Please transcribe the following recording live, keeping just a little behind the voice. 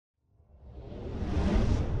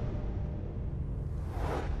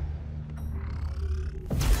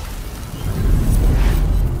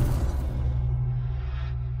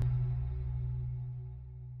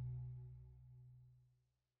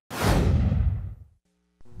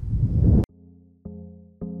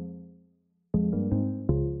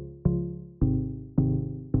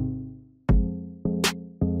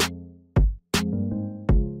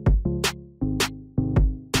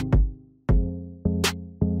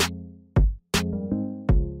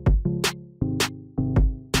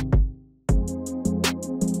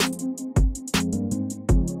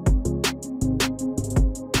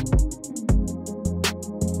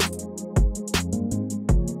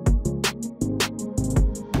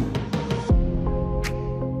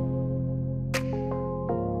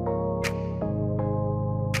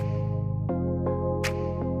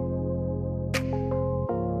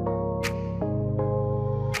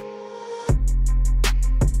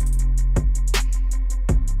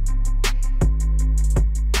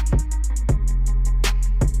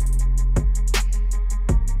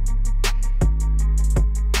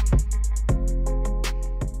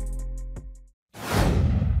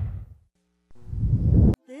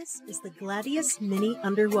This is the Gladius Mini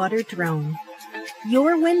Underwater Drone,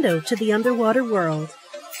 your window to the underwater world.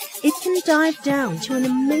 It can dive down to an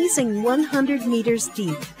amazing 100 meters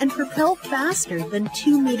deep and propel faster than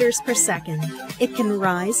 2 meters per second. It can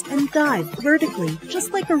rise and dive vertically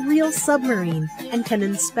just like a real submarine and can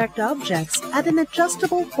inspect objects at an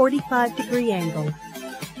adjustable 45-degree angle.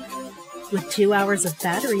 With 2 hours of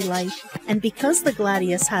battery life, and because the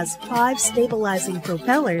Gladius has 5 stabilizing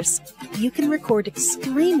propellers, you can record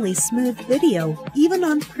extremely smooth video even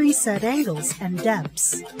on preset angles and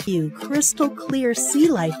depths. View crystal clear sea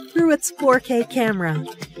life through its 4K camera.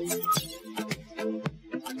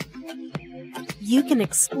 You can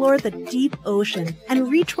explore the deep ocean and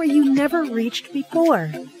reach where you never reached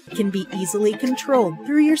before. It can be easily controlled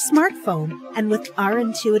through your smartphone, and with our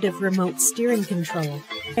intuitive remote steering control,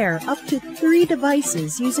 pair up to 3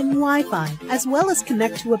 devices using Wi-Fi, as well as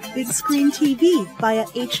connect to a big screen TV via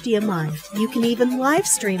HDMI. You can even live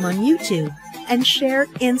stream on YouTube and share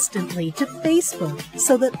instantly to Facebook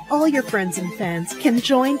so that all your friends and fans can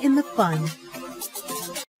join in the fun.